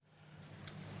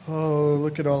Oh,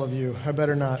 look at all of you. I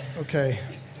better not. Okay.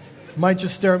 Might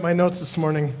just stare at my notes this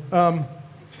morning.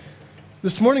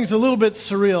 This morning's a little bit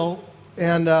surreal,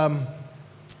 and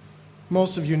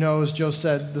most of you know, as Joe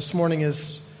said, this morning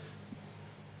is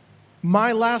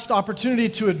my last opportunity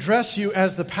to address you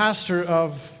as the pastor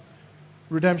of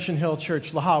Redemption Hill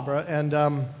Church, La Habra,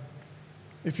 and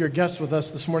if you're a guest with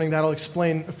us this morning, that'll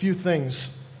explain a few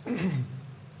things.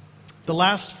 The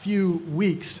last few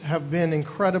weeks have been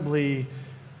incredibly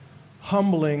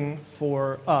humbling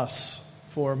for us,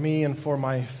 for me and for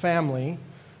my family,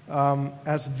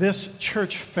 as this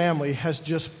church family has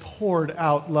just poured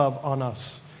out love on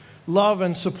us. Love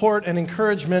and support and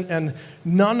encouragement, and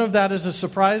none of that is a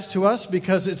surprise to us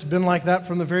because it's been like that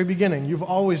from the very beginning. You've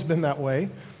always been that way,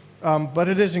 but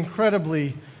it is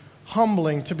incredibly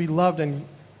humbling to be loved and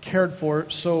cared for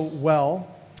so well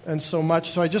and so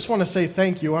much. So I just want to say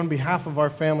thank you on behalf of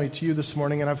our family to you this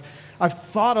morning, and I've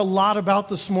thought a lot about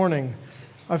this morning.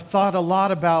 I've thought a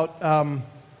lot about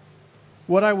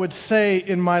what I would say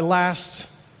in my last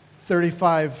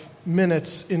 35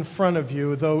 minutes in front of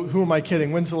you, though who am I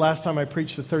kidding? When's the last time I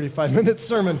preached a 35-minute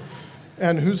sermon?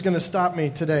 And who's going to stop me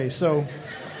today?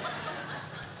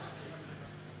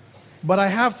 But I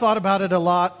have thought about it a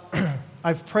lot.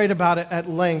 I've prayed about it at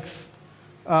length.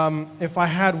 If I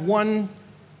had one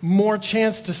more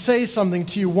chance to say something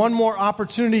to you, one more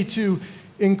opportunity to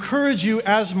encourage you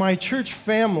as my church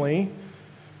family,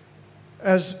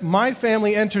 as my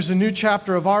family enters a new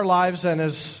chapter of our lives, and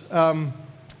as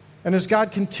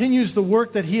God continues the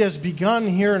work that He has begun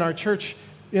here in our church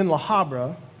in La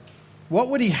Habra, what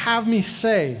would He have me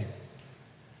say?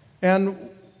 And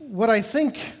what I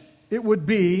think it would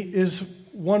be is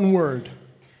one word: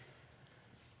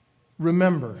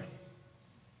 remember.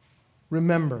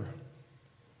 Remember.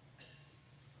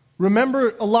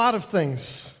 Remember a lot of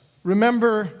things.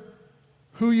 Remember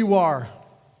who you are.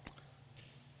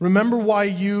 Remember why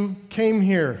you came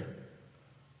here.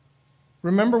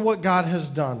 Remember what God has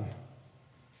done.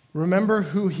 Remember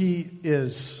who He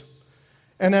is.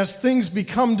 And as things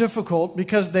become difficult,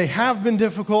 because they have been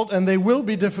difficult and they will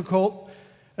be difficult,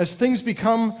 as things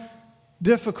become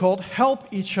difficult, help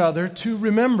each other to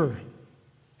remember.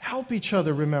 Help each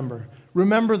other remember.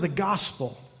 Remember the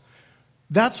gospel.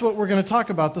 That's what we're going to talk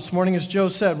about this morning, as Joe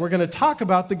said. We're going to talk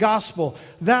about the gospel,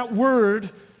 that word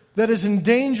that is in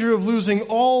danger of losing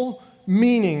all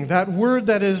meaning, that word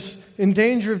that is in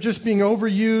danger of just being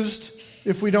overused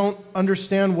if we don't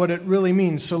understand what it really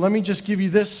means. So let me just give you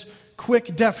this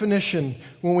quick definition.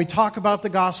 When we talk about the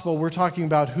gospel, we're talking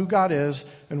about who God is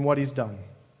and what He's done.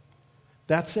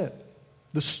 That's it.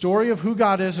 The story of who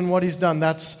God is and what He's done,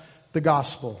 that's the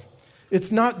gospel.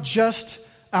 It's not just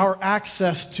our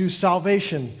access to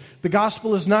salvation. The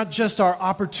gospel is not just our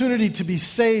opportunity to be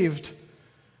saved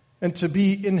and to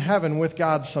be in heaven with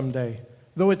God someday,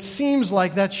 though it seems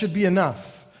like that should be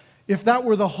enough. If that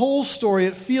were the whole story,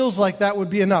 it feels like that would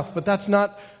be enough, but that's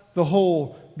not the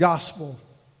whole gospel.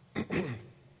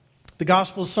 The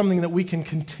gospel is something that we can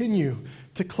continue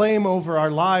to claim over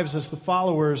our lives as the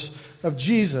followers of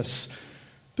Jesus.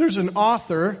 There's an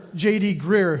author, J.D.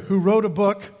 Greear, who wrote a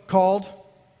book called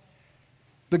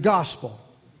The Gospel.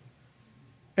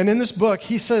 And in this book,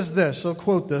 he says this, I'll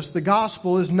quote this: "The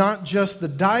gospel is not just the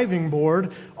diving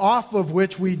board off of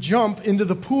which we jump into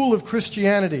the pool of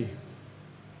Christianity.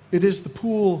 It is the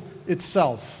pool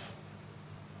itself."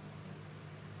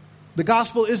 The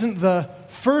gospel isn't the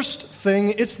first thing,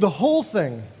 it's the whole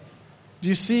thing. Do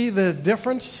you see the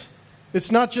difference?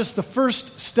 It's not just the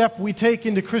first step we take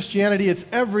into Christianity, it's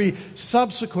every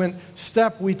subsequent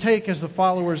step we take as the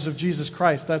followers of Jesus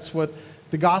Christ. That's what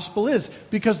the gospel is,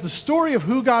 because the story of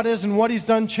who God is and what He's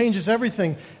done changes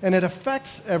everything, and it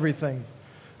affects everything.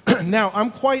 Now,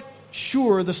 I'm quite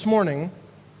sure this morning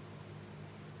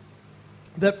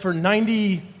that for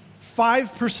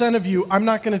 95% of you, I'm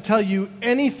not going to tell you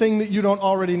anything that you don't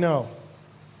already know.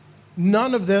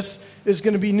 None of this is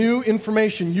going to be new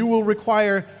information. You will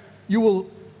acquire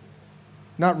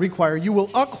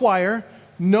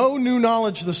no new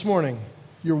knowledge this morning.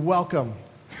 You're welcome.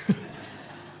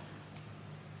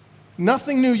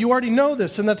 Nothing new. You already know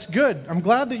this, and that's good. I'm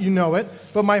glad that you know it.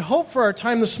 But my hope for our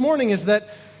time this morning is that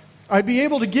I'd be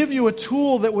able to give you a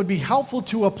tool that would be helpful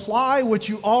to apply what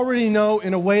you already know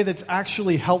in a way that's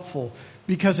actually helpful,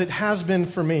 because it has been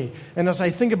for me. And as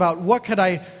I think about what could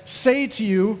I say to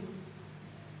you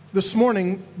this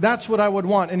morning, that's what I would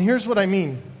want. And here's what I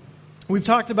mean. We've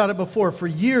talked about it before. For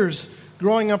years,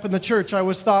 growing up in the church, I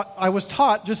was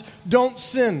taught just don't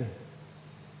sin.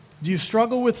 Do you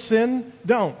struggle with sin?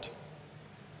 Don't.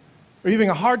 Are you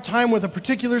having a hard time with a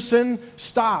particular sin?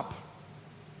 Stop.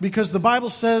 because the Bible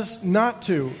says not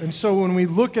to. And so when we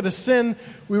look at a sin,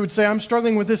 we would say, I'm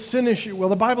struggling with this sin issue. Well,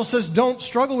 the Bible says don't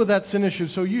struggle with that sin issue,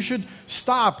 so you should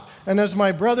stop. And as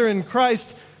my brother in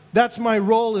Christ, that's my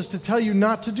role, is to tell you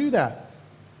not to do that.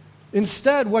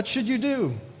 Instead, what should you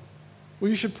do? Well,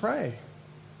 you should pray.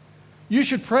 You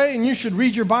should pray and you should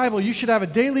read your Bible. You should have a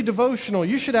daily devotional.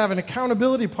 You should have an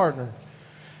accountability partner.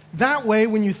 That way,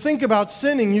 when you think about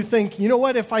sinning, you think, you know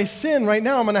what, if I sin right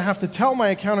now, I'm going to have to tell my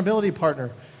accountability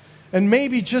partner. And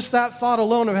maybe just that thought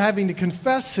alone of having to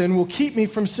confess sin will keep me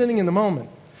from sinning in the moment.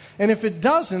 And if it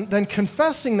doesn't, then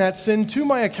confessing that sin to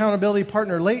my accountability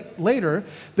partner later,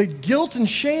 the guilt and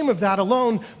shame of that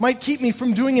alone might keep me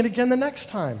from doing it again the next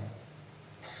time.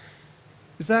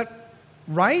 Is that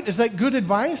right? Is that good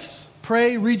advice?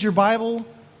 Pray, read your Bible,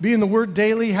 be in the Word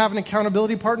daily, have an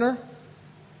accountability partner?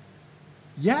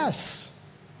 Yes.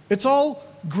 It's all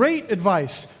great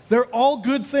advice. They're all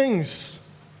good things,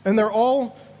 and they're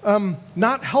all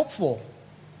not helpful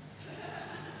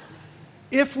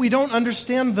if we don't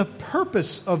understand the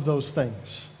purpose of those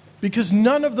things, because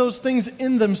none of those things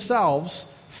in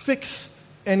themselves fix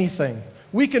anything.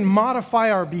 We can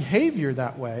modify our behavior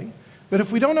that way, but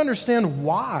if we don't understand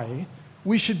why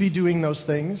we should be doing those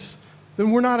things,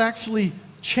 then we're not actually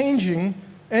changing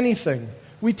anything.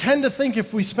 We tend to think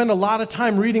if we spend a lot of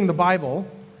time reading the Bible,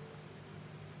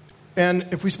 and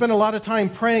if we spend a lot of time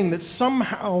praying, that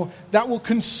somehow that will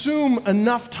consume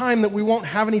enough time that we won't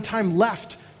have any time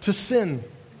left to sin.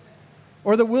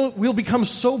 Or that we'll become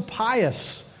so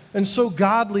pious and so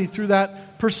godly through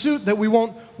that pursuit that we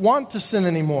won't want to sin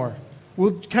anymore.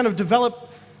 We'll kind of develop,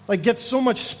 get so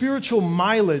much spiritual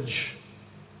mileage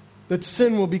that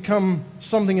sin will become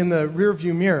something in the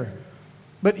rearview mirror.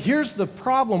 But here's the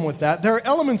problem with that. There are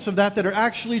elements of that are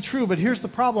actually true, but here's the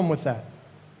problem with that.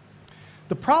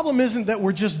 The problem isn't that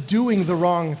we're just doing the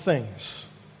wrong things.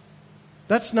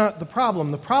 That's not the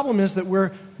problem. The problem is that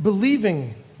we're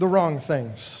believing the wrong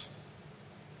things.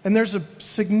 And there's a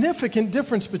significant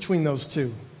difference between those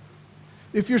two.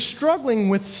 If you're struggling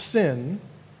with sin,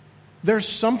 there's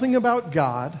something about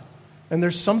God and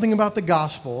there's something about the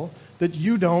gospel that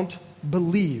you don't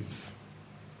believe.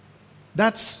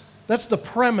 That's the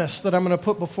premise that I'm going to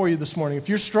put before you this morning. If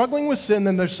you're struggling with sin,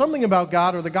 then there's something about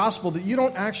God or the gospel that you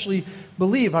don't actually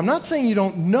believe. I'm not saying you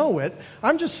don't know it.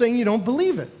 I'm just saying you don't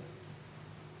believe it.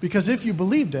 Because if you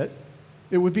believed it,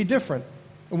 it would be different.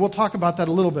 And we'll talk about that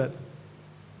a little bit.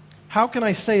 How can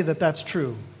I say that that's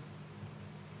true?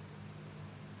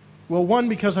 Well, one,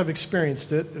 because I've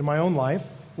experienced it in my own life.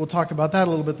 We'll talk about that a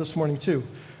little bit this morning too.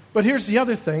 But here's the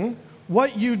other thing.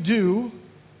 What you do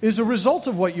is a result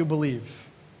of what you believe.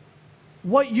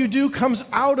 What you do comes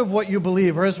out of what you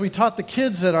believe. Or as we taught the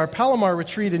kids at our Palomar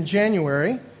retreat in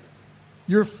January,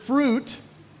 your fruit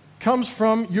comes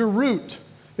from your root.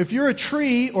 If you're a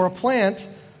tree or a plant,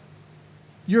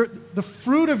 the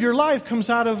fruit of your life comes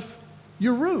out of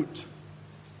your root.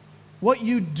 What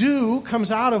you do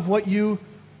comes out of what you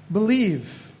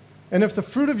believe. And if the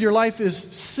fruit of your life is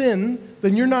sin,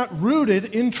 then you're not rooted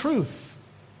in truth.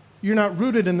 You're not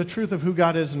rooted in the truth of who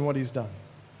God is and what He's done.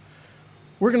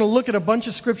 We're going to look at a bunch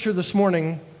of scripture this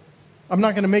morning. I'm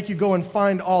not going to make you go and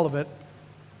find all of it.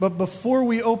 But before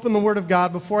we open the Word of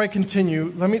God, before I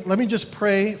continue, let me just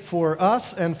pray for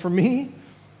us and for me,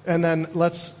 and then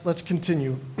let's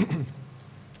continue.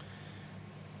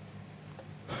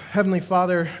 Heavenly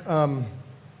Father,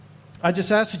 I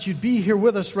just ask that you'd be here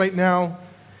with us right now.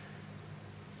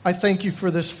 I thank you for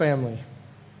this family.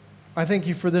 I thank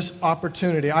you for this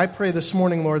opportunity. I pray this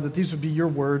morning, Lord, that these would be your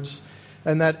words,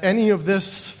 and that any of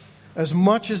this, as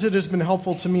much as it has been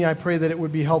helpful to me, I pray that it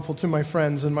would be helpful to my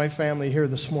friends and my family here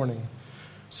this morning.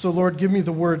 So, Lord, give me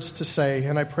the words to say,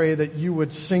 and I pray that you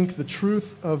would sink the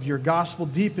truth of your gospel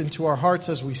deep into our hearts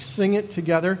as we sing it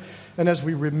together and as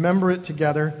we remember it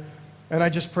together. And I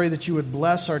just pray that you would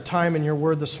bless our time in your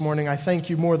word this morning. I thank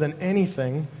you more than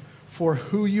anything for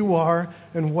who you are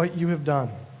and what you have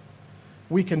done.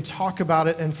 We can talk about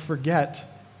it and forget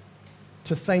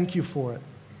to thank you for it.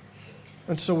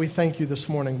 And so we thank you this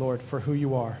morning, Lord, for who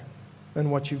you are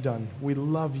and what you've done. We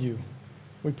love you.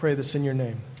 We pray this in your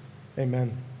name.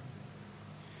 Amen.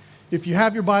 If you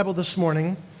have your Bible this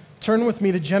morning, turn with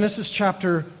me to Genesis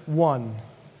chapter 1.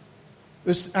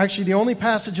 This is actually the only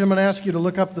passage I'm going to ask you to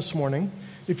look up this morning.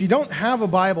 If you don't have a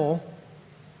Bible,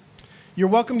 you're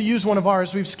welcome to use one of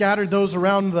ours. We've scattered those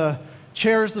around the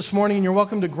chairs this morning, and you're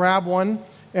welcome to grab one.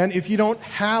 And if you don't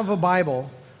have a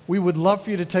Bible, we would love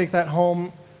for you to take that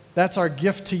home. That's our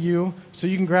gift to you. So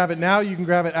you can grab it now, you can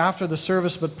grab it after the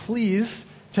service, but please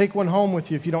take one home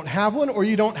with you. If you don't have one, or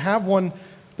you don't have one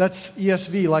that's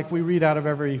ESV like we read out of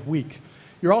every week.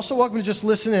 You're also welcome to just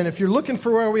listen in. If you're looking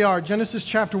for where we are, Genesis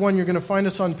chapter 1, you're going to find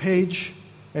us on page,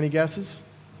 any guesses?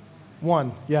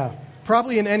 1, yeah.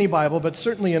 Probably in any Bible, but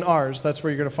certainly in ours, that's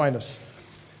where you're going to find us.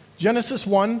 Genesis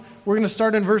 1, we're going to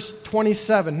start in verse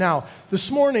 27. Now, this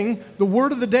morning, the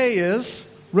word of the day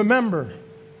is remember.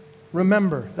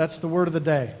 Remember, that's the word of the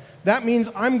day. That means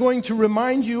I'm going to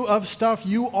remind you of stuff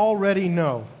you already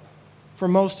know, for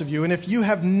most of you. And if you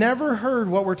have never heard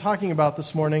what we're talking about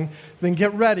this morning, then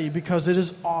get ready because it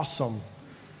is awesome.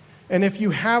 And if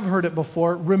you have heard it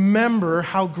before, remember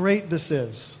how great this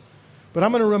is. But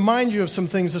I'm going to remind you of some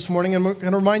things this morning, and I'm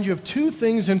going to remind you of 2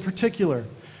 things in particular.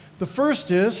 The first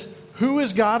is, who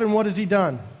is God and what has He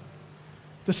done?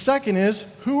 The second is,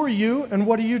 who are you and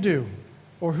what do you do?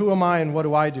 Or who am I and what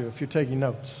do I do, if you're taking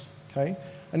notes? Okay?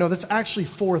 I know that's actually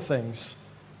 4 things,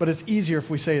 but it's easier if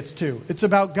we say it's 2. It's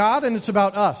about God and it's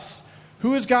about us.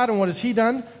 Who is God and what has He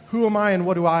done? Who am I and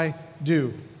what do I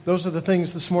do? Those are the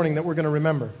things this morning that we're going to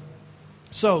remember.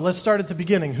 So let's start at the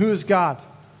beginning. Who is God?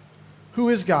 Who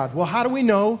is God? Well, how do we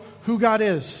know who God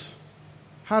is?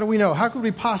 How do we know? How could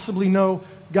we possibly know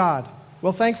God?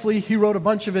 Well, thankfully, He wrote a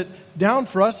bunch of it down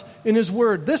for us in His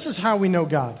Word. This is how we know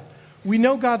God. We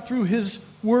know God through His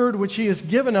Word, which He has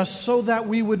given us so that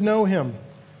we would know Him.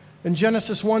 In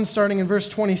Genesis 1, starting in verse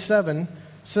 27,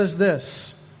 says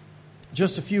this.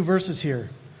 Just a few verses here.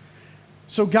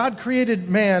 So God created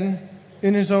man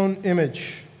in His own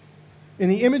image. In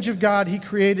the image of God, He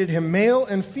created him. Male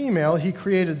and female, He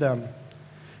created them.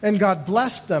 And God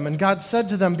blessed them, and God said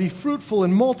to them, be fruitful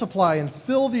and multiply and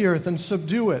fill the earth and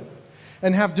subdue it,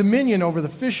 and have dominion over the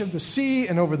fish of the sea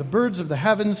and over the birds of the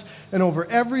heavens and over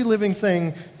every living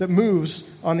thing that moves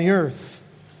on the earth.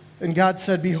 And God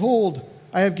said, behold,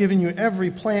 I have given you every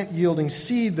plant yielding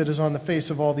seed that is on the face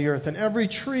of all the earth, and every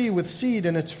tree with seed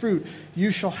in its fruit.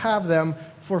 You shall have them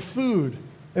for food.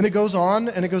 And it goes on,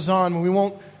 and it goes on. We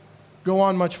won't go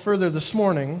on much further this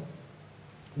morning.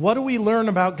 What do we learn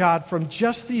about God from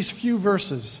just these few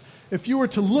verses? If you were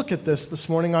to look at this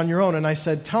morning on your own, and I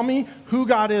said, tell me who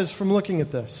God is from looking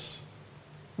at this,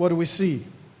 what do we see?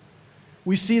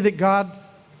 We see that God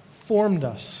formed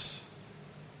us.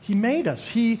 He made us.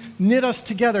 He knit us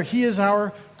together. He is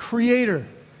our creator.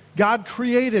 God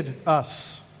created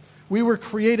us. We were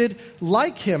created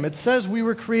like Him. It says we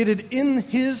were created in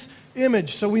His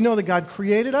image. So we know that God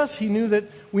created us.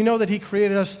 We know that He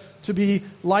created us to be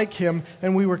like Him,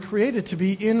 and we were created to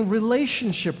be in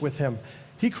relationship with Him.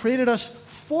 He created us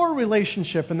for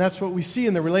relationship, and that's what we see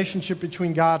in the relationship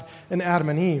between God and Adam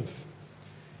and Eve.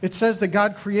 It says that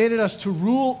God created us to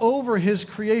rule over His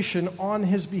creation on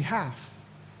His behalf.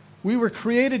 We were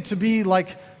created to be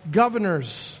like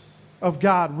governors of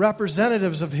God,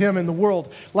 representatives of Him in the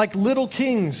world, like little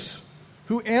kings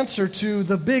who answer to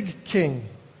the big king.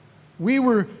 We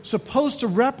were supposed to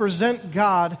represent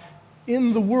God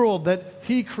in the world that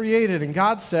He created, and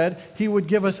God said He would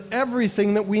give us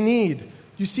everything that we need.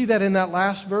 You see that in that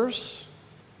last verse?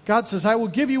 God says, I will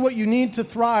give you what you need to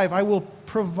thrive. I will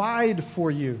provide for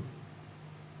you.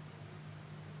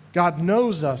 God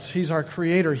knows us. He's our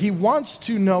creator. He wants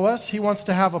to know us. He wants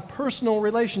to have a personal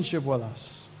relationship with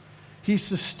us. He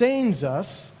sustains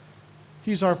us.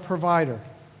 He's our provider.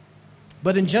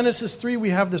 But in Genesis 3, we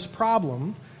have this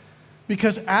problem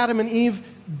because Adam and Eve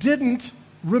didn't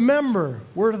remember.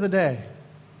 Word of the day.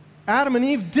 Adam and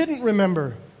Eve didn't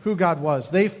remember who God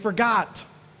was. They forgot.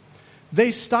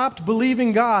 They stopped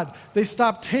believing God. They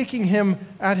stopped taking Him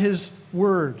at His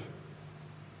word.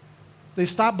 They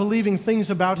stopped believing things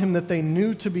about Him that they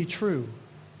knew to be true.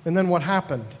 And then what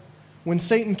happened? When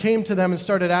Satan came to them and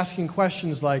started asking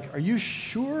questions like, are you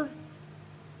sure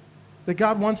that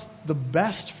God wants the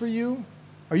best for you?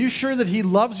 Are you sure that He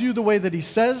loves you the way that He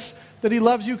says that He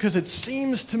loves you? Because it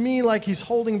seems to me like He's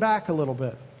holding back a little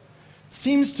bit. It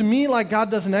seems to me like God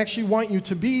doesn't actually want you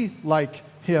to be like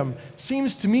Him. It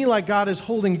seems to me like God is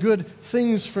holding good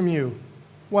things from you.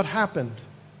 What happened?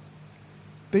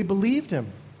 They believed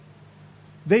Him.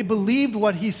 They believed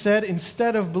what He said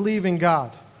instead of believing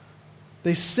God.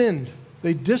 They sinned.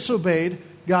 They disobeyed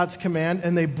God's command,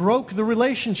 and they broke the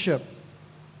relationship.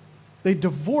 They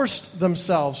divorced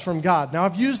themselves from God. Now,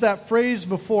 I've used that phrase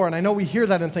before, and I know we hear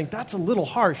that and think, that's a little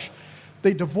harsh.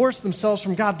 They divorced themselves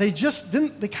from God. They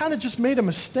kind of just made a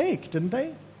mistake, didn't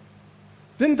they?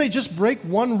 Didn't they just break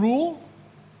one rule?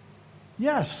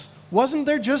 Yes. Wasn't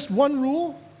there just one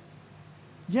rule?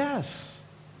 Yes.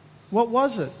 What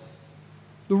was it?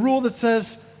 The rule that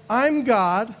says, I'm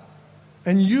God,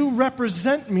 and you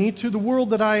represent me to the world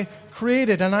that I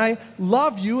created, and I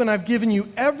love you, and I've given you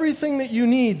everything that you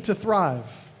need to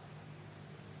thrive.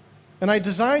 And I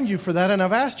designed you for that, and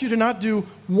I've asked you to not do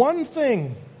one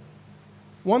thing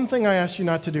one thing I asked you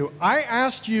not to do. I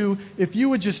asked you if you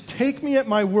would just take me at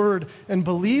my word and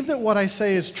believe that what I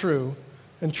say is true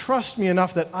and trust me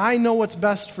enough that I know what's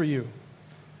best for you.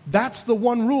 That's the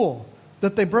one rule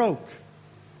that they broke.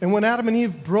 And when Adam and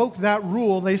Eve broke that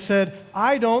rule, they said,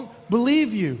 I don't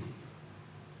believe you.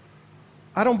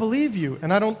 I don't believe you,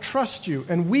 and I don't trust you,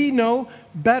 and we know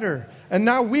better. And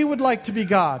now we would like to be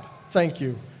God. Thank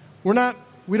you. We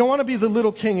don't want to be the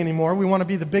little king anymore. We want to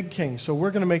be the big king. So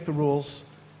we're going to make the rules,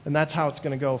 and that's how it's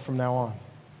going to go from now on.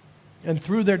 And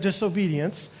through their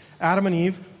disobedience, Adam and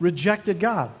Eve rejected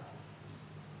God.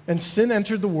 And sin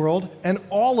entered the world, and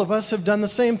all of us have done the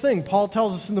same thing. Paul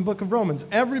tells us in the book of Romans,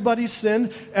 everybody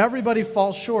sinned, everybody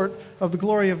falls short of the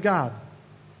glory of God.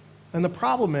 And the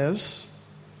problem is,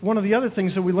 one of the other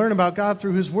things that we learn about God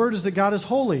through His Word is that God is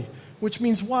holy, which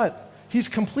means what? He's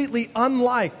completely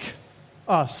unlike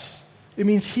us. It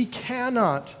means He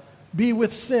cannot be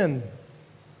with sin,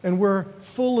 and we're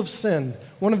full of sin.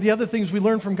 One of the other things we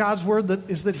learn from God's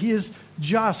Word is that He is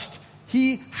just.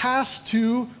 He has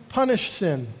to punish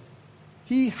sin.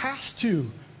 He has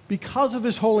to, because of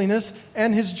His holiness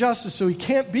and His justice. So He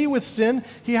can't be with sin.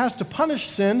 He has to punish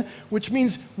sin, which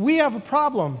means we have a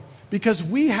problem. Because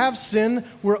we have sin,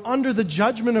 we're under the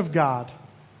judgment of God.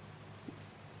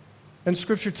 And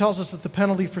Scripture tells us that the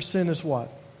penalty for sin is what?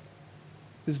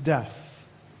 Is death.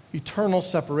 Eternal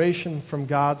separation from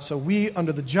God. So we,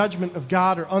 under the judgment of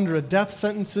God, are under a death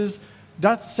sentence,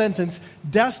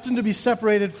 destined to be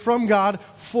separated from God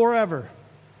forever.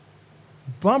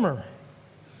 Bummer.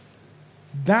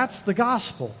 That's the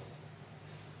gospel.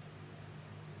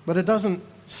 But it doesn't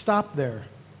stop there,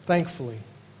 thankfully.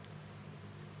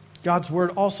 God's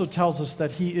Word also tells us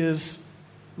that He is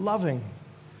loving.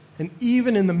 And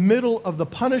even in the middle of the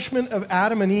punishment of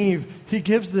Adam and Eve, He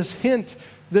gives this hint,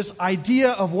 this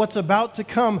idea of what's about to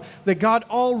come, that God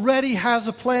already has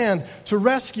a plan to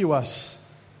rescue us.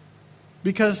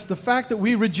 Because the fact that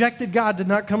we rejected God did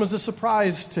not come as a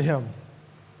surprise to Him.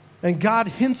 And God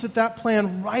hints at that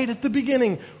plan right at the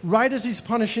beginning, right as He's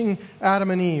punishing Adam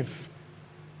and Eve.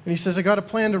 And He says, I got a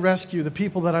plan to rescue the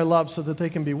people that I love so that they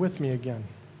can be with me again.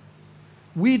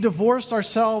 We divorced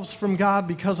ourselves from God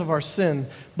because of our sin.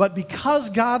 But because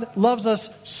God loves us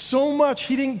so much,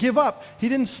 He didn't give up. He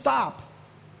didn't stop.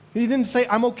 He didn't say,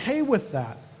 I'm okay with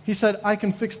that. He said, I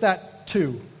can fix that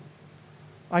too.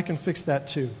 I can fix that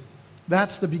too.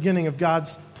 That's the beginning of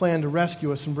God's plan to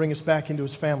rescue us and bring us back into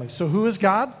His family. So who is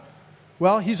God?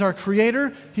 Well, He's our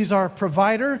creator. He's our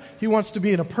provider. He wants to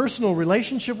be in a personal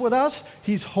relationship with us.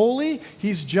 He's holy.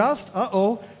 He's just.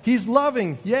 He's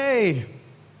loving. Yay!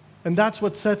 And that's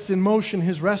what sets in motion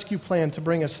His rescue plan to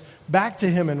bring us back to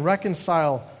Him and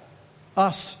reconcile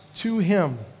us to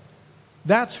Him.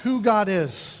 That's who God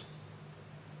is,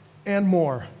 and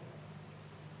more.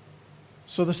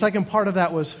 So the second part of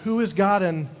that was, who is God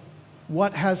and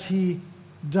what has He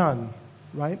done,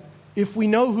 right? If we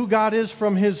know who God is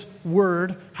from His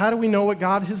Word, how do we know what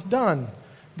God has done?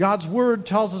 God's Word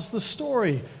tells us the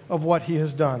story of what He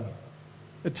has done.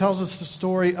 It tells us the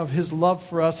story of His love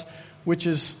for us, which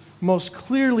is most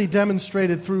clearly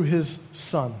demonstrated through His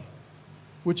Son,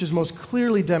 which is most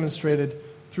clearly demonstrated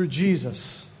through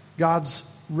Jesus, God's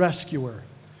rescuer.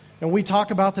 And we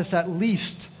talk about this at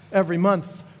least every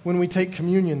month when we take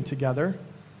communion together,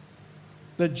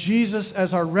 that Jesus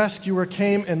as our rescuer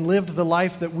came and lived the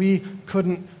life that we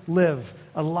couldn't live,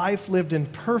 a life lived in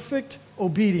perfect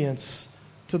obedience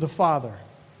to the Father.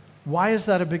 Why is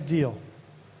that a big deal?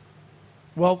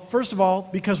 Well, first of all,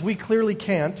 because we clearly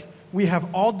can't. We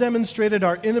have all demonstrated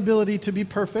our inability to be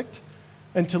perfect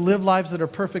and to live lives that are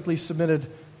perfectly submitted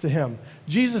to Him.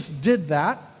 Jesus did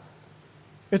that.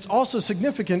 It's also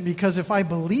significant because if I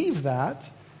believe that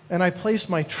and I place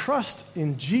my trust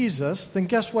in Jesus, then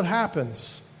guess what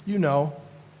happens? You know.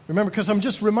 Remember, because I'm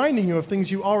just reminding you of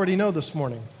things you already know this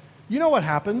morning. You know what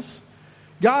happens.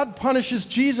 God punishes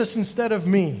Jesus instead of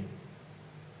me.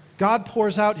 God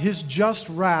pours out His just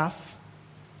wrath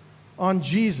on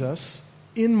Jesus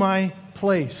in my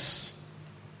place.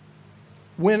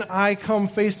 When I come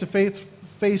face to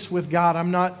face with God,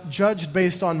 I'm not judged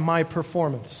based on my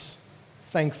performance,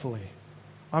 thankfully.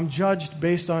 I'm judged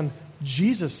based on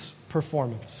Jesus'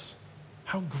 performance.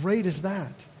 How great is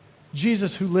that?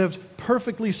 Jesus who lived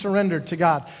perfectly surrendered to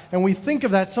God. And we think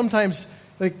of that sometimes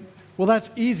like, well, that's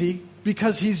easy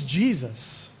because He's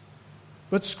Jesus.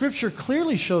 But Scripture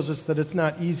clearly shows us that it's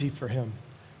not easy for Him.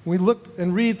 We look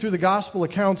and read through the gospel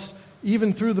accounts,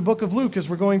 even through the book of Luke as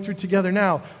we're going through together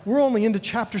now. We're only into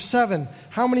chapter 7.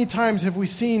 How many times have we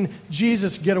seen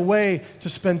Jesus get away to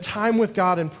spend time with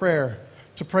God in prayer,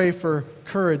 to pray for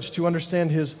courage, to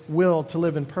understand his will, to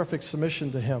live in perfect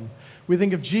submission to him. We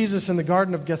think of Jesus in the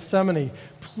Garden of Gethsemane,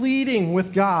 pleading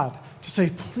with God to say,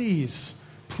 please,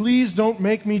 please don't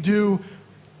make me do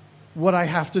what I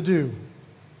have to do.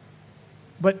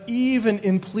 But even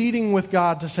in pleading with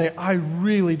God to say, I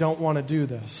really don't want to do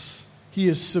this, he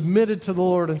is submitted to the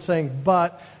Lord and saying,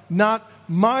 but not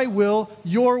my will,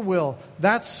 your will.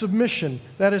 That's submission.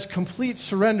 That is complete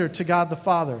surrender to God the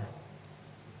Father.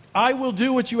 I will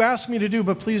do what you ask me to do,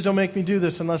 but please don't make me do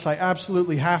this unless I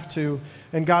absolutely have to.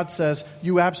 And God says,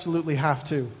 you absolutely have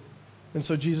to. And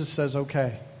so Jesus says,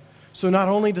 okay. So not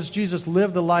only does Jesus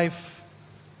live the life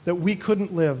that we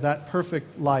couldn't live, that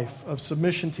perfect life of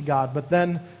submission to God, but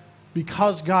then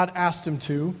because God asked him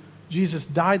to, Jesus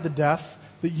died the death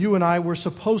that you and I were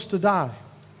supposed to die.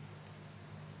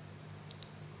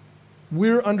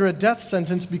 We're under a death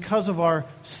sentence because of our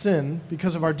sin,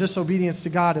 because of our disobedience to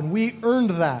God, and we earned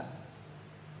that.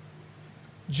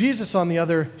 Jesus, on the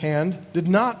other hand, did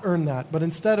not earn that, but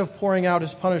instead of pouring out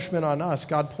his punishment on us,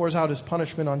 God pours out his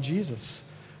punishment on Jesus,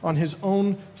 on his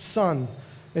own Son,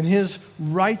 and his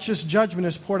righteous judgment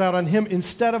is poured out on him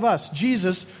instead of us.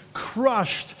 Jesus,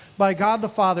 crushed by God the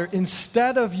Father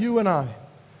instead of you and I,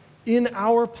 in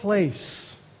our place.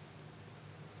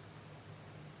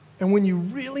 And when you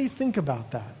really think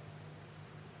about that,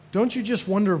 don't you just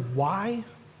wonder why?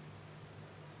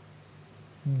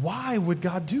 Why would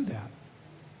God do that?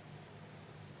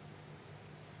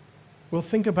 Well,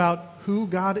 think about who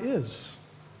God is.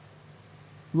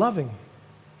 Loving.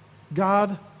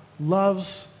 God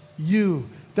loves you.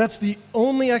 That's the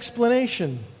only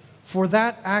explanation for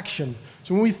that action.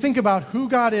 So when we think about who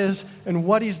God is and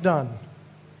what he's done,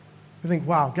 we think,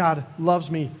 wow, God loves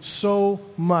me so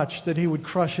much that he would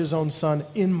crush his own Son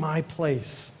in my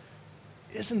place.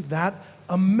 Isn't that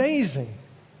amazing?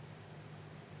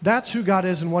 That's who God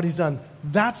is and what he's done.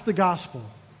 That's the gospel.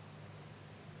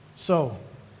 So,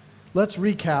 let's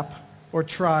recap or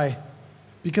try.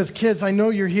 Because kids, I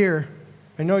know you're here.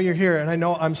 I know you're here, and I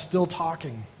know I'm still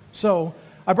talking. So,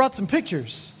 I brought some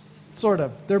pictures, sort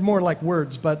of. They're more like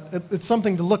words, but it's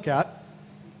something to look at.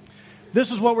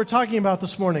 This is what we're talking about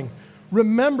this morning.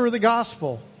 Remember the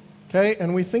gospel, okay?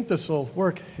 And we think this will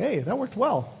work. Hey, that worked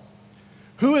well.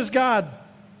 Who is God?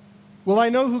 Well, I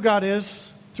know who God is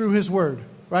through his word,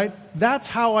 right? That's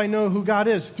how I know who God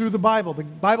is, through the Bible. The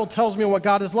Bible tells me what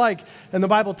God is like, and the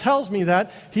Bible tells me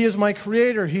that he is my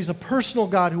creator. He's a personal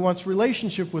God who wants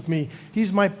relationship with me.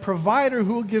 He's my provider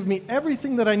who will give me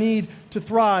everything that I need to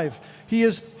thrive. He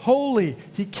is holy.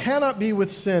 He cannot be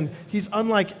with sin. He's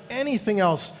unlike anything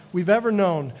else we've ever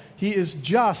known. He is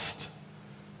just,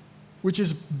 which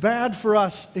is bad for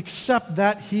us, except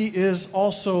that he is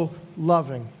also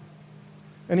loving.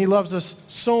 And he loves us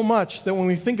so much that when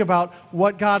we think about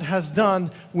what God has done,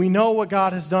 we know what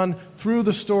God has done through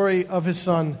the story of his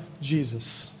Son,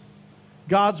 Jesus.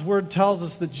 God's word tells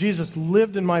us that Jesus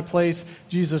lived in my place,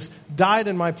 Jesus died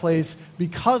in my place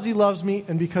because he loves me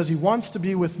and because he wants to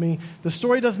be with me. The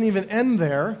story doesn't even end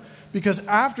there, because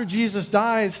after Jesus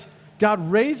dies,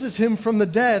 God raises him from the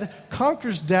dead,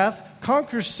 conquers death,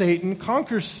 conquers Satan,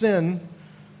 conquers sin,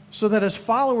 so that as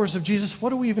followers of Jesus, what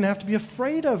do we even have to be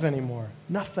afraid of anymore?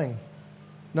 Nothing.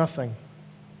 Nothing.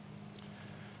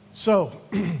 So,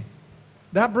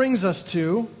 that brings us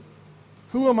to,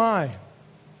 who am I?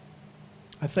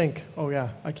 I think,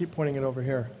 I keep pointing it over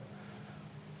here.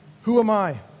 Who am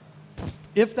I?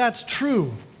 If that's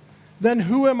true, then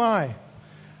who am I?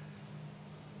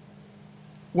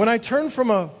 When I turn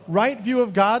from a right view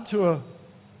of God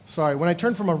when I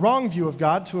turn from a wrong view of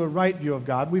God to a right view of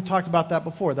God, we've talked about that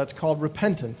before. That's called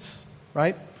repentance,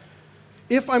 right?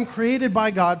 If I'm created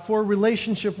by God for a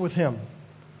relationship with him,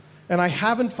 and I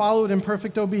haven't followed in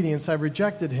perfect obedience, I've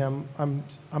rejected him,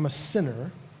 I'm a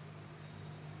sinner,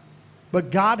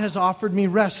 but God has offered me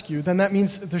rescue, then that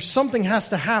means there's something has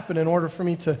to happen in order for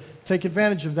me to take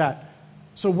advantage of that.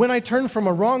 So when I turn from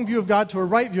a wrong view of God to a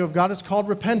right view of God, it's called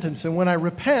repentance. And when I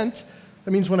repent,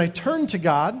 that means when I turn to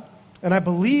God and I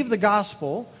believe the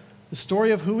gospel, the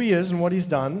story of who he is and what he's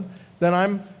done, then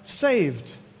I'm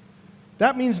saved.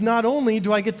 That means not only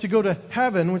do I get to go to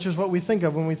heaven, which is what we think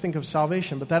of when we think of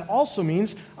salvation, but that also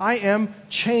means I am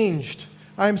changed.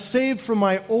 I am saved from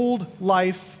my old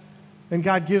life, and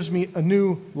God gives me a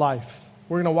new life.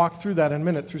 We're going to walk through that in a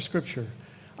minute through Scripture.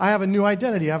 I have a new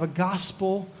identity. I have a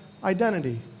gospel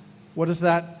identity. What does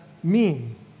that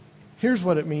mean? Here's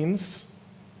what it means.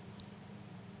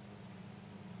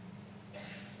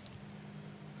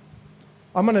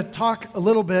 I'm going to talk a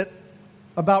little bit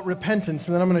about repentance,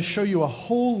 and then I'm going to show you a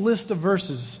whole list of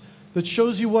verses that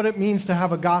shows you what it means to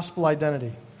have a gospel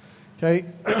identity. Okay?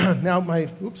 Now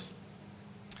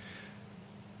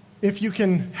if you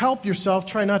can help yourself,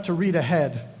 try not to read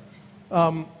ahead.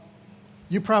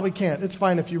 You probably can't. It's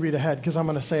fine if you read ahead because I'm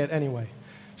going to say it anyway.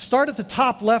 Start at the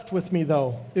top left with me,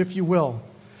 though, if you will.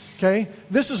 Okay?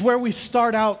 This is where we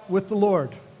start out with the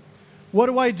Lord. What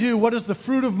do I do? What is the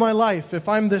fruit of my life? If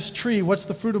I'm this tree, what's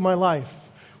the fruit of my life?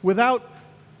 Without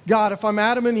God, if I'm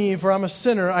Adam and Eve or I'm a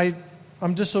sinner,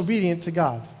 I'm disobedient to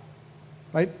God.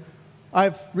 Right?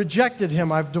 I've rejected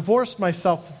Him. I've divorced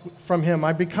myself from Him.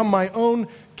 I've become my own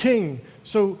king.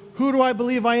 So who do I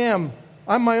believe I am?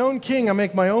 I'm my own king. I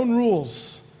make my own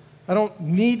rules. I don't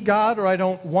need God, or I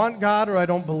don't want God, or I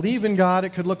don't believe in God. It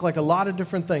could look like a lot of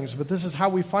different things, but this is how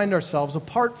we find ourselves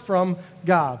apart from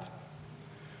God.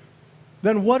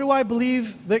 Then what do I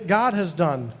believe that God has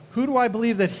done? Who do I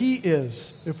believe that He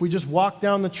is if we just walk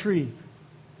down the tree?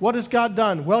 What has God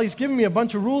done? Well, He's given me a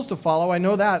bunch of rules to follow. I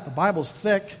know that. The Bible's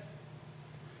thick.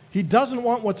 He doesn't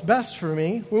want what's best for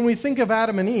me. When we think of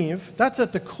Adam and Eve, that's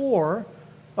at the core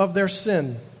of their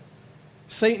sin.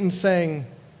 Satan's saying,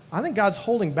 I think God's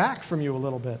holding back from you a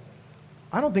little bit.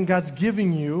 I don't think God's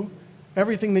giving you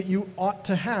everything that you ought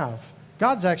to have.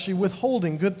 God's actually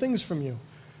withholding good things from you.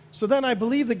 So then I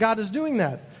believe that God is doing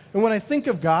that. And when I think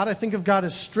of God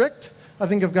as strict. I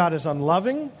think of God as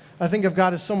unloving. I think of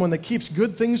God as someone that keeps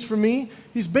good things from me.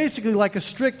 He's basically like a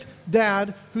strict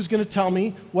dad who's going to tell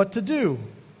me what to do.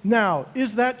 Now,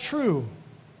 is that true?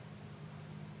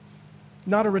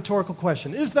 Not a rhetorical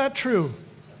question. Is that true?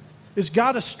 Is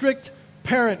God a strict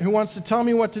parent who wants to tell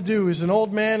me what to do? Is an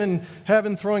old man in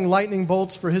heaven throwing lightning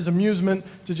bolts for His amusement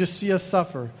to just see us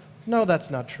suffer? No,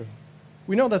 that's not true.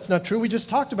 We know that's not true. We just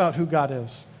talked about who God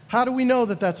is. How do we know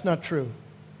that that's not true?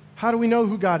 How do we know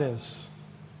who God is?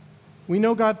 We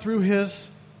know God through His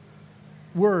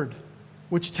Word,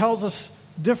 which tells us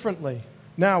differently.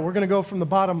 Now, we're going to go from the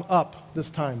bottom up this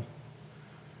time.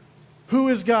 Who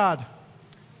is God?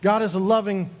 God is a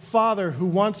loving Father who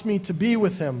wants me to be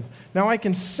with Him. Now, I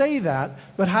can say that,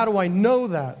 but how do I know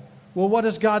that? Well, what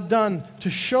has God done to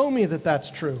show me that that's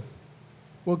true?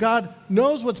 Well, God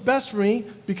knows what's best for me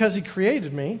because He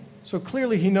created me. So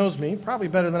clearly He knows me, probably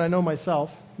better than I know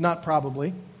myself. Not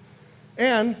probably.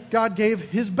 And God gave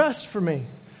His best for me.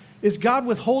 Is God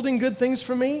withholding good things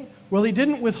from me? Well, He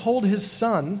didn't withhold His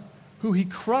Son, who He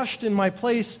crushed in my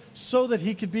place so that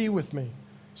He could be with me.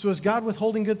 So is God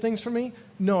withholding good things from me?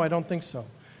 No, I don't think so.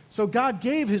 So God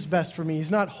gave His best for me.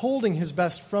 He's not holding His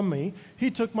best from me.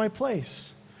 He took my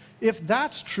place. If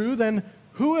that's true, then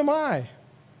who am I?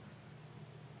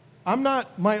 I'm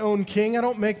not my own king. I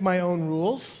don't make my own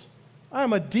rules. I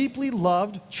am a deeply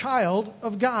loved child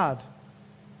of God.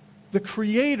 The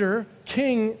Creator,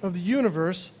 King of the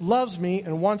universe, loves me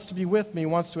and wants to be with me,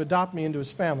 wants to adopt me into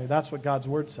His family. That's what God's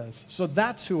Word says. So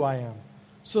that's who I am.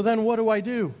 So then what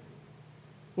do?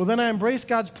 Well, then I embrace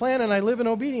God's plan and I live in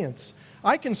obedience.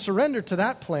 I can surrender to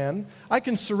that plan. I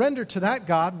can surrender to that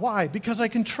God. Why? Because I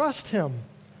can trust Him.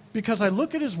 Because I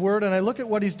look at His Word and I look at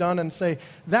what He's done and say,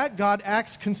 that God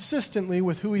acts consistently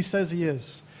with who He says He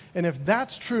is. And if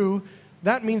that's true,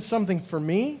 that means something for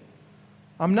me.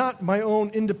 I'm not my own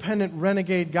independent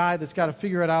renegade guy that's got to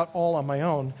figure it out all on my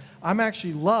own. I'm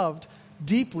actually loved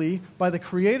deeply by the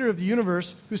Creator of the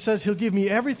universe who says He'll give me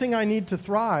everything I need to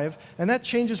thrive, and that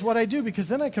changes what I do because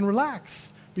then I can relax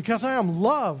because I am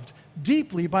loved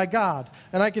deeply by God.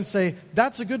 And I can say,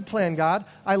 that's a good plan, God.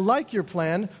 I like your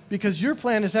plan because your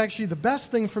plan is actually the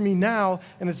best thing for me now,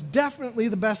 and it's definitely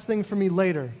the best thing for me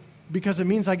later because it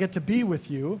means I get to be with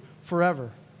you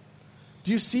forever.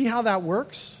 Do you see how that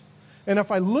works? And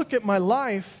if I look at my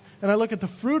life and I look at the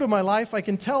fruit of my life, I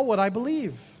can tell what I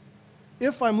believe.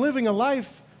 If I'm living a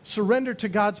life surrendered to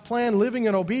God's plan, living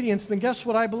in obedience, then guess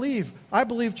what I believe? I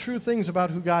believe true things about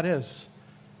who God is.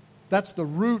 That's the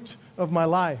root of my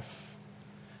life.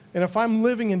 And if I'm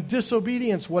living in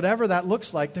disobedience, whatever that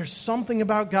looks like, there's something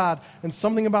about God and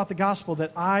something about the gospel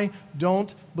that I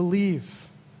don't believe.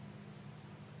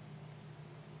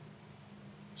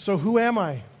 So who am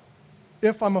I?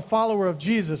 If I'm a follower of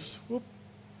Jesus,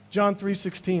 John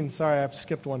 3:16, sorry, I've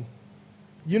skipped one.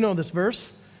 You know this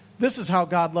verse. This is how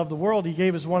God loved the world. He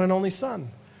gave His one and only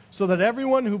Son, so that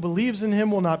everyone who believes in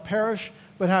Him will not perish,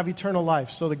 but have eternal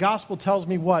life. So the gospel tells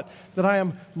me what? That I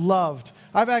am loved.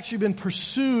 I've actually been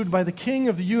pursued by the King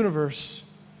of the universe.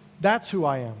 That's who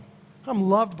I am. I'm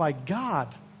loved by God.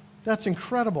 That's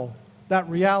incredible, that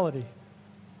reality.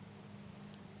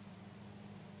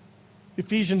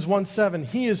 Ephesians 1:7,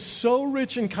 He is so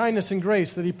rich in kindness and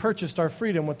grace that He purchased our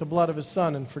freedom with the blood of His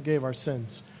Son and forgave our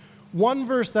sins. One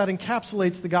verse that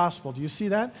encapsulates the gospel. Do you see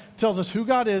that? It tells us who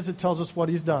God is. It tells us what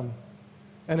He's done.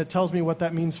 And it tells me what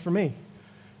that means for me.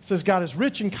 It says, God is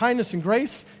rich in kindness and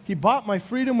grace. He bought my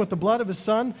freedom with the blood of his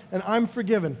Son, and I'm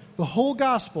forgiven. The whole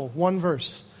gospel, one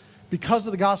verse. Because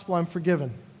of the gospel, I'm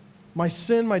forgiven. My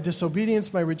sin, my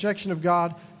disobedience, my rejection of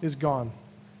God is gone.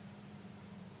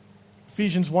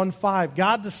 Ephesians 1:5,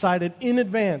 God decided in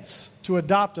advance to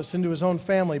adopt us into his own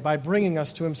family by bringing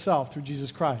us to himself through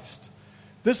Jesus Christ.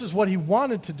 This is what he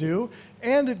wanted to do,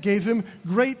 and it gave him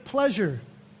great pleasure.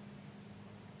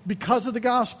 Because of the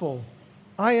gospel,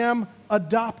 I am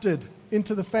adopted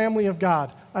into the family of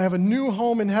God. I have a new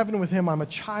home in heaven with him. I'm a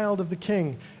child of the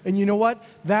King. And you know what?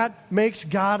 That makes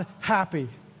God happy.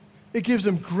 It gives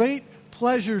him great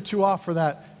pleasure to offer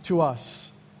that to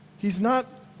us. He's not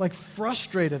like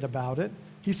frustrated about it.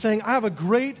 He's saying, I have a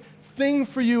great thing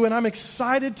for you, and I'm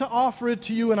excited to offer it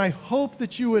to you, and I hope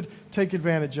that you would take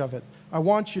advantage of it. I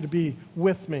want you to be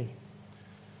with me.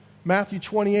 Matthew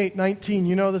 28:19,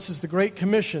 you know this is the Great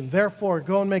Commission. Therefore,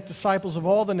 go and make disciples of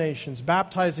all the nations,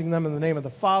 baptizing them in the name of the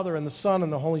Father and the Son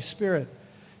and the Holy Spirit.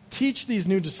 Teach these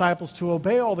new disciples to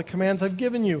obey all the commands I've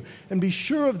given you. And be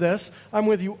sure of this, I'm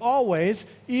with you always,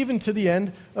 even to the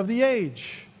end of the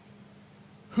age.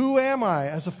 Who am I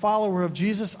as a follower of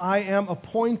Jesus? I am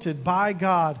appointed by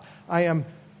God. I am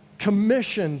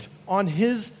commissioned on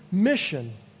his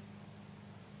mission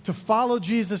to follow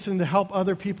Jesus and to help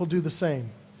other people do the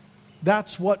same.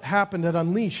 That's what happened at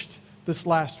Unleashed this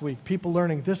last week. People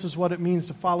learning this is what it means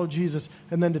to follow Jesus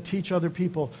and then to teach other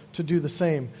people to do the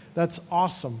same. That's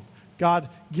awesome. God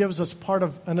gives us part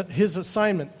of his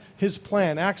assignment, his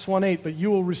plan. Acts 1:8, but you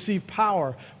will receive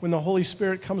power when the Holy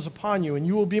Spirit comes upon you, and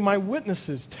you will be my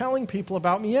witnesses, telling people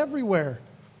about me everywhere,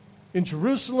 in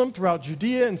Jerusalem, throughout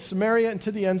Judea and Samaria, and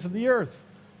to the ends of the earth.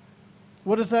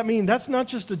 What does that mean? That's not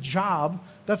just a job.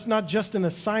 That's not just an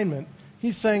assignment.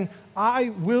 He's saying, I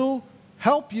will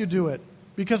help you do it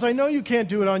because I know you can't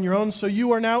do it on your own, so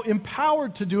you are now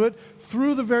empowered to do it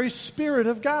through the very Spirit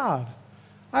of God.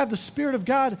 I have the Spirit of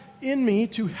God in me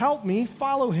to help me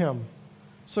follow him.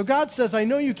 So God says, I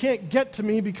know you can't get to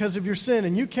me because of your sin,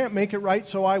 and you can't make it right,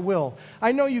 so I will.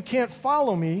 I know you can't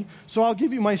follow me, so I'll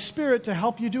give you my Spirit to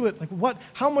help you do it. Like what?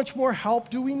 How much more help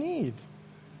do we need?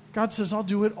 God says, I'll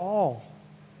do it all.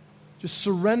 Just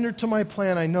surrender to my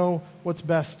plan. I know what's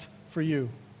best for you.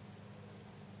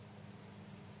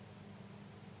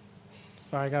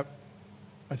 Sorry,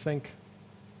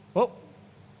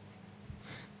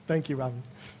 thank you, Robin.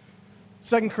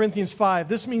 2 Corinthians 5,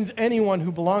 this means anyone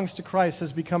who belongs to Christ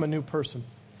has become a new person.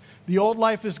 The old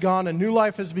life is gone, a new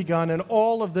life has begun, and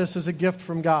all of this is a gift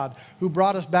from God, who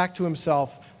brought us back to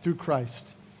himself through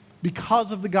Christ.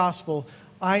 Because of the gospel,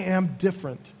 I am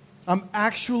different. I'm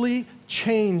actually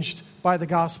changed by the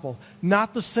gospel.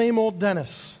 Not the same old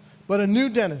Dennis, but a new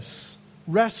Dennis,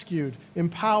 rescued,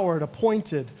 empowered,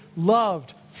 appointed,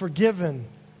 loved, forgiven,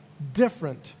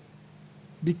 different.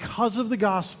 Because of the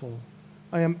gospel,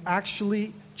 I am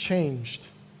actually changed.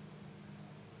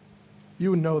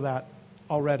 You know that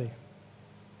already.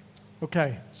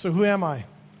 Okay, so who am I?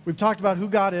 We've talked about who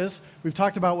God is. We've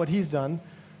talked about what he's done.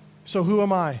 So who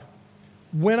am I?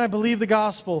 When I believe the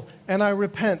gospel and I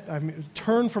repent, I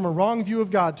turn from a wrong view of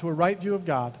God to a right view of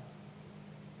God,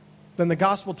 then the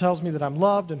gospel tells me that I'm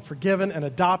loved and forgiven and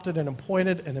adopted and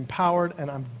appointed and empowered,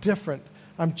 and I'm different.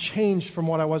 I'm changed from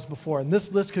what I was before. And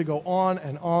this list could go on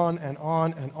and on and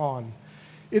on and on.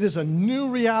 It is a new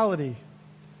reality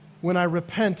when I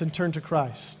repent and turn to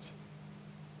Christ.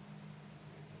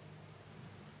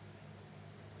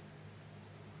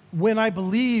 When I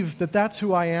believe that that's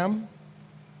who I am,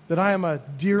 that I am a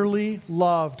dearly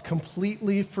loved,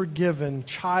 completely forgiven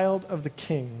child of the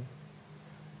King,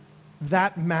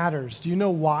 that matters. Do you know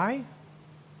why?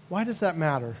 Why does that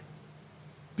matter?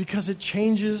 Because it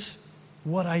changes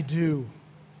what I do.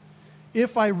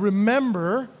 If I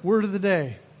remember, word of the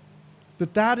day,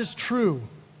 that is true,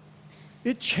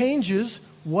 it changes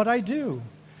what I do.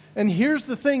 And here's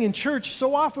the thing in church,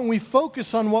 so often we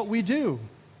focus on what we do.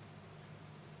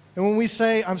 And when we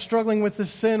say, I'm struggling with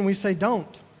this sin, we say,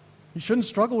 don't. You shouldn't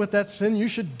struggle with that sin. You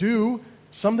should do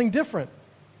something different.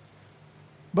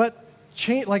 But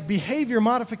behavior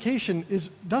modification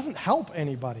doesn't help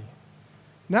anybody.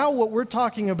 Now what we're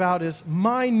talking about is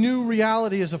my new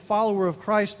reality as a follower of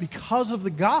Christ because of the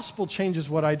gospel changes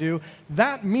what I do.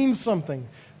 That means something.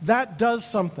 That does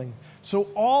something. So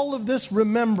all of this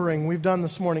remembering we've done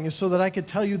this morning is so that I could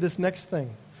tell you this next thing.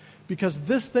 Because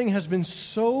this thing has been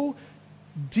so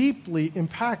deeply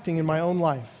impacting in my own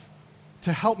life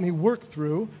to help me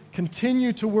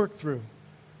continue to work through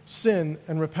sin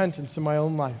and repentance in my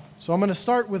own life. So I'm going to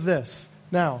start with this.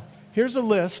 Now, here's a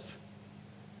list.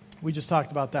 We just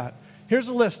talked about that. Here's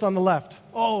a list on the left.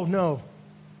 Oh, no.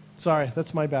 Sorry,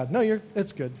 that's my bad. No,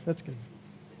 it's good. That's good.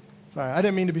 Sorry, I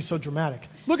didn't mean to be so dramatic.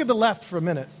 Look at the left for a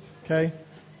minute, okay?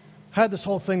 I had this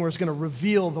whole thing where it's going to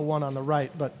reveal the one on the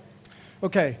right, but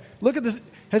okay. Look at this.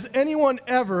 Has anyone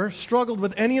ever struggled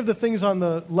with any of the things on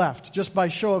the left, just by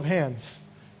show of hands?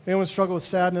 Anyone struggle with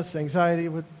sadness, anxiety?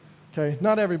 Okay,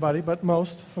 not everybody, but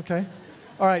most, okay?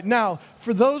 All right, now,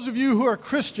 for those of you who are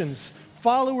Christians,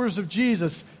 followers of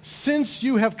Jesus, since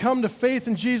you have come to faith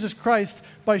in Jesus Christ,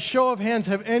 by show of hands,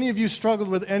 have any of you struggled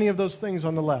with any of those things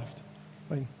on the left?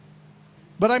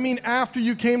 But I mean after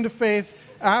you came to faith,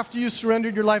 after you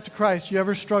surrendered your life to Christ, you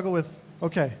ever struggle with,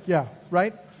 okay, yeah,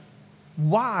 right?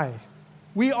 Why?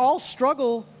 We all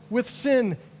struggle with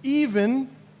sin even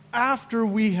after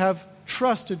we have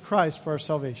trusted Christ for our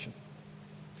salvation.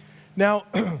 Now,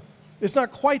 it's not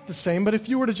quite the same, but if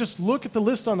you were to just look at the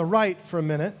list on the right for a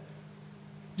minute,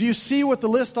 do you see what the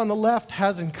list on the left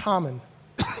has in common?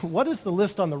 What is the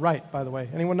list on the right, by the way?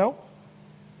 Anyone know?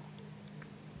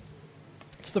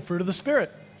 It's the fruit of the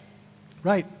Spirit.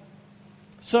 Right.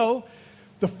 So,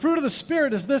 the fruit of the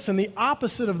Spirit is this, and the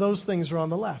opposite of those things are on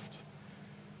the left.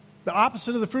 The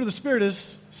opposite of the fruit of the Spirit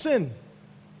is sin.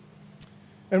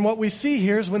 And what we see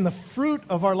here is when the fruit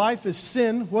of our life is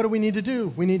sin, what do we need to do?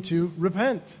 We need to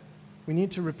repent. We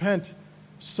need to repent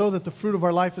so that the fruit of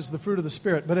our life is the fruit of the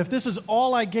Spirit. But if this is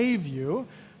all I gave you,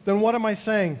 then what am I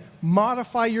saying?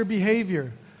 Modify your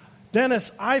behavior.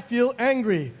 Dennis, I feel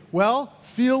angry. Well,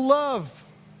 feel love.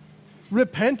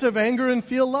 Repent of anger and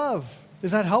feel love.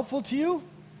 Is that helpful to you?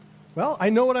 Well, I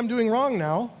know what I'm doing wrong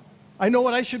now. I know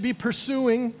what I should be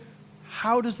pursuing.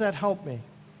 How does that help me?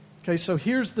 Okay, so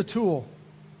here's the tool.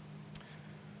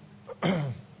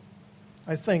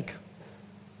 I think.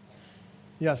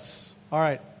 Yes. All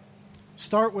right.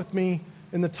 Start with me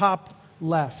in the top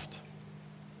left.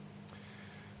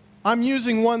 I'm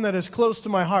using one that is close to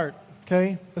my heart,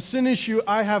 okay? A sin issue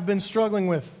I have been struggling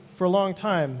with for a long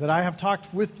time, that I have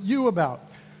talked with you about,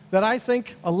 that I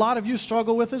think a lot of you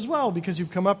struggle with as well, because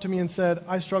you've come up to me and said,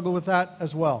 I struggle with that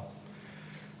as well.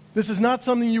 This is not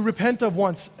something you repent of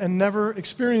once and never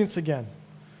experience again.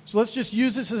 So let's just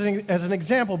use this as an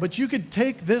example, but you could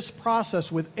take this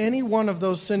process with any one of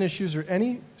those sin issues or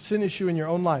any sin issue in your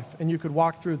own life, and you could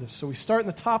walk through this. So we start in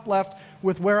the top left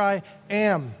with where I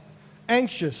am.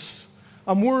 Anxious.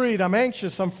 I'm worried, I'm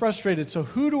anxious, I'm frustrated. So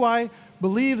who do I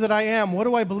believe that I am? What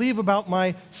do I believe about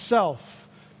myself?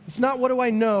 It's not what do I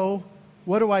know,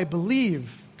 what do I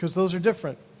believe? Because those are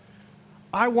different.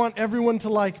 I want everyone to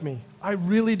like me. I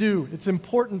really do. It's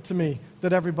important to me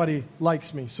that everybody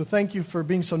likes me. So thank you for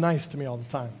being so nice to me all the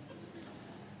time.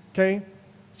 Okay?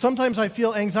 Sometimes I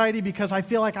feel anxiety because I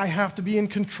feel like I have to be in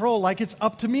control, like it's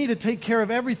up to me to take care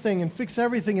of everything and fix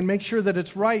everything and make sure that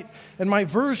it's right. And my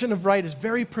version of right is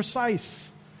very precise.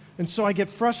 And so I get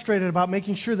frustrated about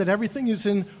making sure that everything is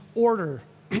in order.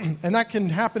 And that can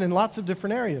happen in lots of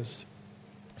different areas.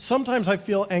 Sometimes I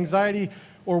feel anxiety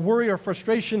or worry or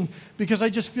frustration because I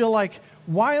just feel like,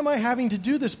 why am I having to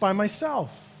do this by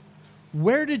myself?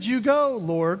 Where did you go,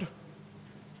 Lord?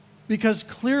 Because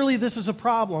clearly this is a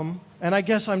problem, and I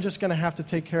guess I'm just going to have to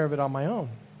take care of it on my own.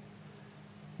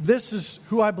 This is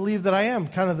who I believe that I am,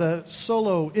 kind of the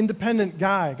solo, independent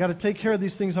guy. Got to take care of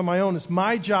these things on my own. It's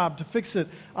my job to fix it.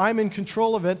 I'm in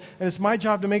control of it, and it's my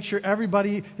job to make sure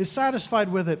everybody is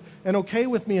satisfied with it and okay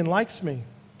with me and likes me.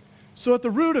 So at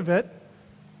the root of it,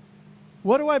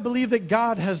 what do I believe that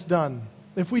God has done?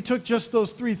 If we took just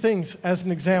those three things as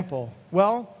an example,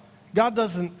 well, God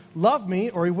doesn't love me,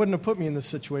 or he wouldn't have put me in this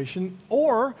situation,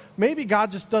 or maybe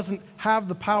God just doesn't have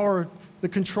the power, the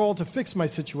control to fix my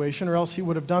situation, or else he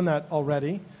would have done that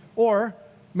already, or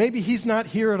maybe he's not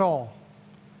here at all.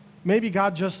 Maybe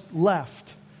God just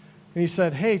left, and he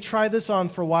said, hey, try this on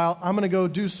for a while. I'm going to go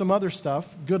do some other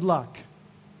stuff. Good luck.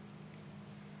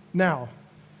 Now,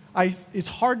 it's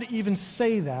hard to even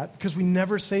say that because we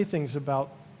never say things about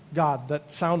God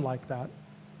that sound like that.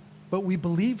 But we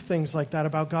believe things like that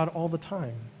about God all the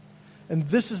time. And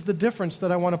this is the difference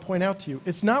that I want to point out to you.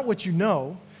 It's not what you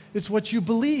know, it's what you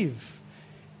believe.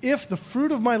 If the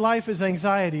fruit of my life is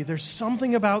anxiety, there's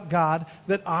something about God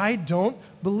that I don't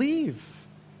believe.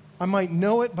 I might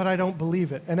know it, but I don't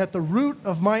believe it. And at the root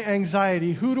of my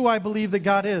anxiety, who do I believe that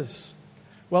God is?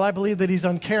 Well, I believe that he's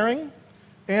uncaring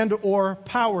and or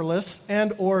powerless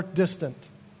and or distant.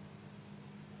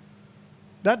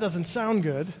 That doesn't sound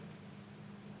good,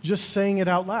 just saying it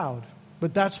out loud.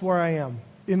 But that's where I am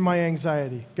in my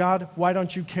anxiety. God, why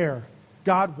don't you care?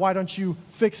 God, why don't you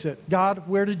fix it? God,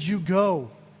 where did you go?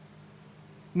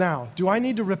 Now, do I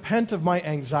need to repent of my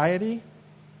anxiety?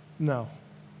 No.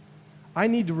 I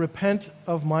need to repent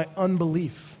of my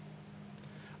unbelief.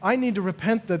 I need to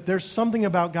repent that there's something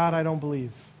about God I don't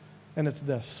believe, and it's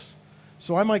this.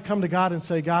 So I might come to God and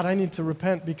say, God, I need to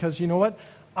repent because you know what?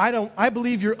 I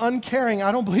believe you're uncaring.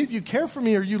 I don't believe you care for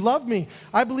me or you love me.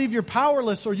 I believe you're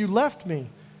powerless or you left me.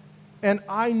 And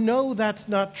I know that's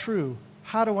not true.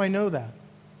 How do I know that?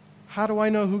 How do I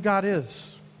know who God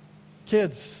is?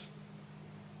 Kids,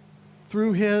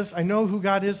 I know who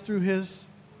God is through His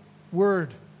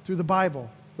Word, through the Bible,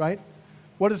 right?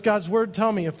 What does God's Word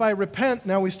tell me? If I repent,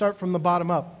 now we start from the bottom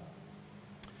up.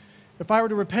 If I were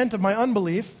to repent of my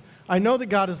unbelief, I know that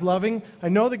God is loving. I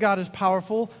know that God is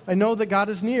powerful. I know that God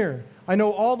is near. I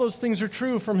know all those things are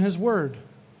true from His Word.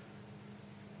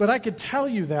 But I could tell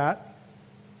you that,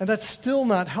 and that's still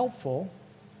not helpful.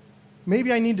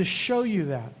 Maybe I need to show you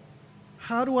that.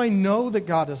 How do I know that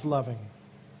God is loving?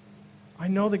 I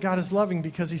know that God is loving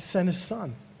because He sent His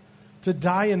Son to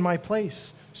die in my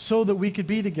place so that we could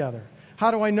be together. How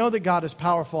do I know that God is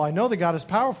powerful? I know that God is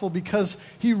powerful because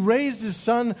He raised His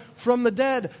Son from the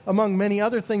dead, among many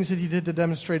other things that He did to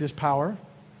demonstrate His power.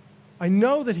 I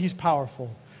know that He's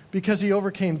powerful because He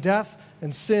overcame death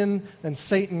and sin and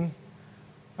Satan.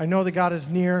 I know that God is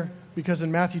near because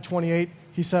in Matthew 28,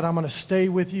 He said, I'm going to stay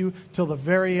with you till the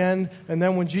very end. And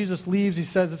then when Jesus leaves, He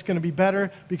says it's going to be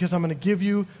better because I'm going to give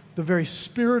you the very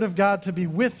Spirit of God to be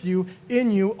with you, in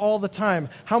you, all the time.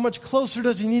 How much closer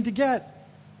does He need to get?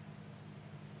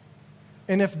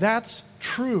 And if that's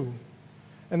true,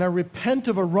 and I repent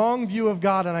of a wrong view of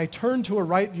God, and I turn to a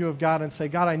right view of God and say,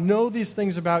 God, I know these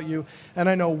things about you, and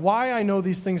I know why I know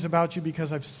these things about you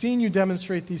because I've seen you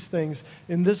demonstrate these things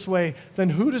in this way, then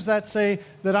who does that say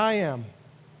that I am?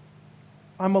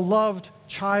 I'm a loved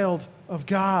child of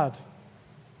God.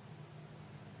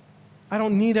 I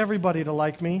don't need everybody to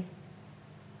like me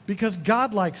because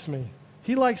God likes me.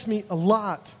 He likes me a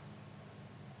lot.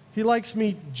 He likes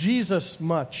me Jesus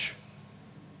much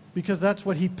because that's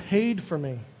what He paid for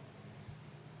me.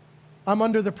 I'm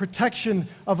under the protection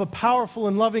of a powerful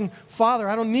and loving Father.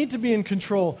 I don't need to be in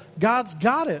control. God's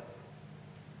got it.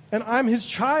 And I'm His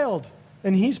child,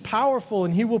 and He's powerful,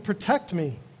 and He will protect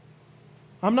me.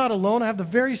 I'm not alone. I have the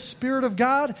very Spirit of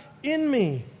God in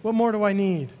me. What more do I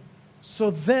need?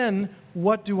 So then,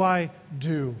 what do I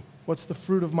do? What's the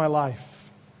fruit of my life?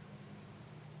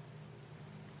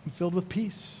 I'm filled with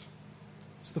peace.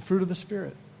 It's the fruit of the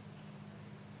Spirit.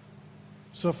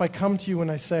 So if I come to you and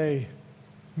I say,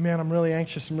 man, I'm really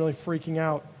anxious, I'm really freaking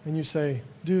out, and you say,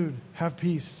 dude, have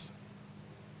peace.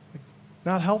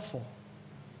 Not helpful.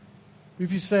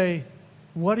 If you say,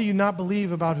 what do you not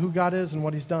believe about who God is and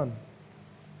what He's done?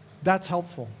 That's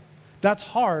helpful. That's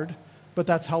hard, but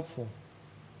that's helpful.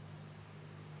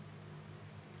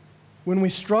 When we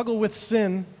struggle with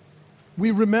sin,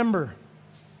 we remember,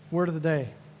 word of the day,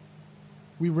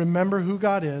 we remember who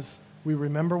God is, we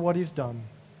remember what He's done,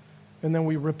 and then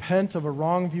we repent of a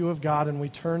wrong view of God and we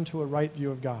turn to a right view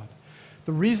of God.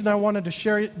 The reason I wanted to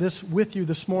share this with you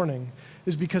this morning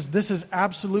is because this has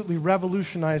absolutely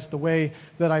revolutionized the way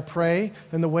that I pray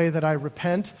and the way that I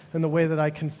repent and the way that I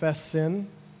confess sin.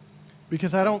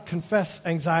 Because I don't confess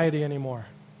anxiety anymore.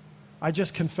 I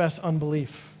just confess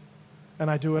unbelief.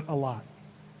 And I do it a lot.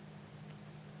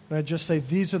 And I just say,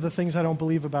 these are the things I don't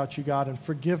believe about you, God, and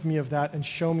forgive me of that and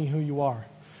show me who you are.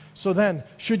 So then,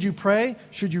 should you pray?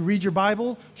 Should you read your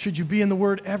Bible? Should you be in the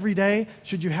Word every day?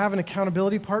 Should you have an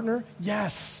accountability partner?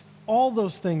 Yes. All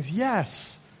those things,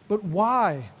 yes. But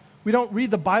why? We don't read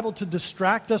the Bible to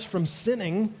distract us from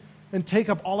sinning and take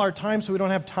up all our time so we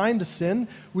don't have time to sin.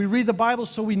 We read the Bible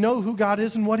so we know who God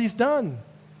is and what He's done,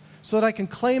 so that I can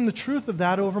claim the truth of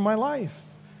that over my life.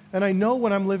 And I know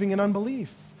when I'm living in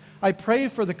unbelief. I pray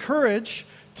for the courage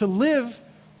to live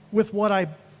with what I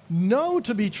know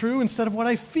to be true instead of what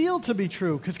I feel to be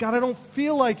true. Because God, I don't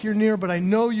feel like you're near, but I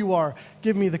know you are.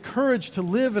 Give me the courage to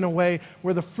live in a way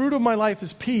where the fruit of my life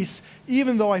is peace,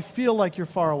 even though I feel like you're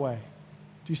far away.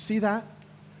 Do you see that?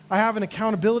 I have an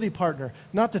accountability partner,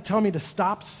 not to tell me to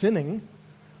stop sinning,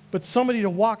 but somebody to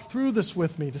walk through this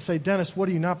with me, to say, Dennis, what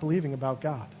are you not believing about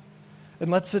God?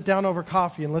 And let's sit down over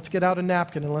coffee, and let's get out a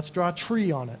napkin, and let's draw a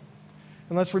tree on it.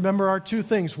 And let's remember our two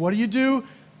things. What do you do,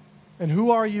 and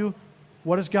who are you?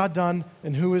 What has God done,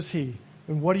 and who is He?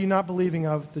 And what are you not believing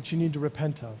of that you need to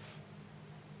repent of?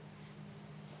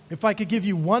 If I could give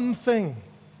you one thing,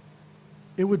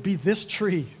 it would be this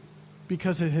tree,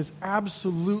 because it has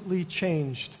absolutely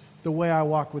changed the way I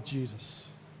walk with Jesus.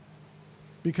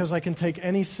 Because I can take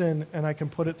any sin and I can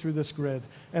put it through this grid,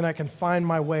 and I can find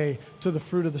my way to the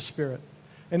fruit of the Spirit.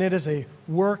 And it is a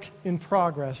work in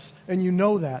progress, and you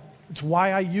know that. It's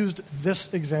why I used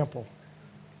this example.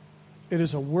 It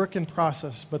is a work in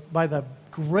process, but by the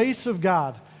grace of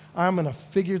God, I'm going to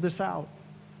figure this out.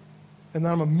 And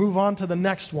then I'm going to move on to the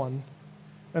next one,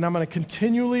 And I'm going to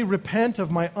continually repent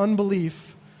of my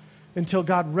unbelief until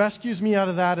God rescues me out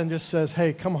of that and just says,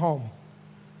 hey, come home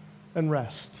and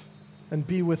rest and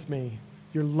be with me,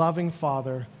 your loving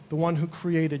Father, the one who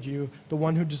created you, the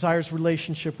one who desires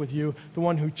relationship with you, the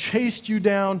one who chased you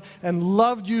down and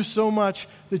loved you so much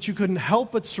that you couldn't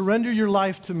help but surrender your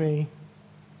life to me.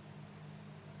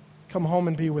 Come home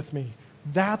and be with me.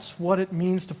 That's what it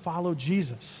means to follow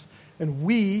Jesus. And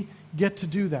we get to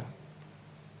do that.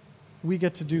 We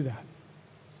get to do that.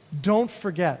 Don't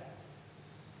forget.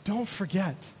 Don't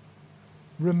forget.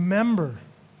 Remember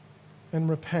and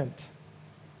repent.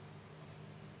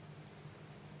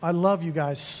 I love you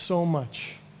guys so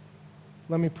much.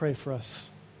 Let me pray for us.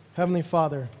 Heavenly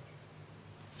Father,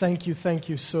 thank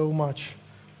you so much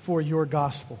for your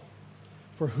gospel,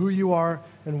 for who you are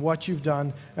and what you've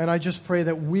done. And I just pray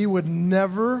that we would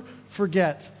never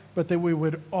forget, but that we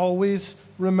would always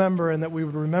remember, and that we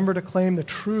would remember to claim the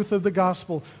truth of the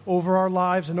gospel over our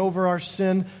lives and over our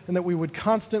sin, and that we would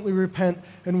constantly repent.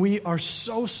 And we are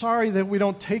so sorry that we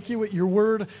don't take you at your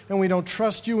word, and we don't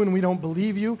trust you, and we don't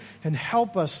believe you. And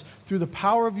help us through the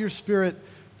power of your Spirit.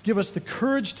 Give us the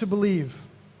courage to believe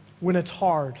when it's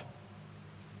hard.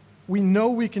 We know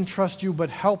we can trust you, but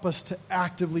help us to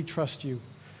actively trust you.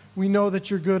 We know that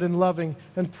you're good and loving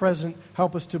and present.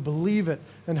 Help us to believe it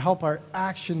and help our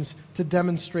actions to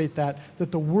demonstrate that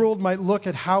the world might look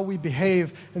at how we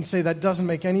behave and say that doesn't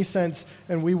make any sense,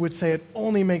 and we would say it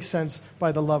only makes sense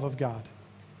by the love of God.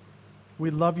 We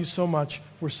love you so much.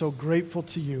 We're so grateful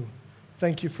to you.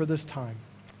 Thank you for this time.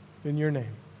 In your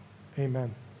name,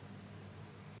 amen.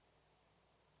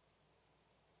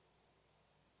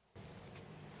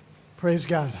 Praise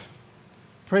God.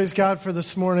 Praise God for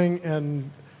this morning,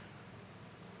 and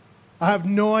I have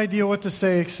no idea what to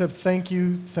say except thank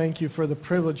you for the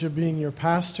privilege of being your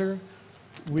pastor.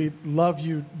 We love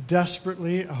you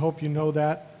desperately. I hope you know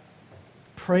that.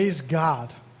 Praise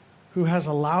God, who has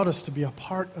allowed us to be a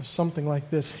part of something like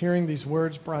this. Hearing these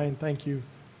words, Brian, thank you.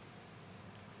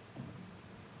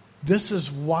 This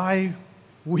is why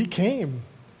we came,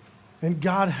 and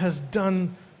God has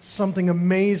done something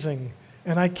amazing,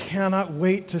 and I cannot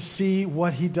wait to see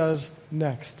what he does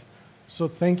next. So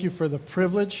thank you for the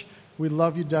privilege. We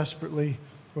love you desperately.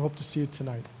 We hope to see you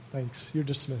tonight. Thanks. You're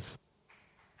dismissed.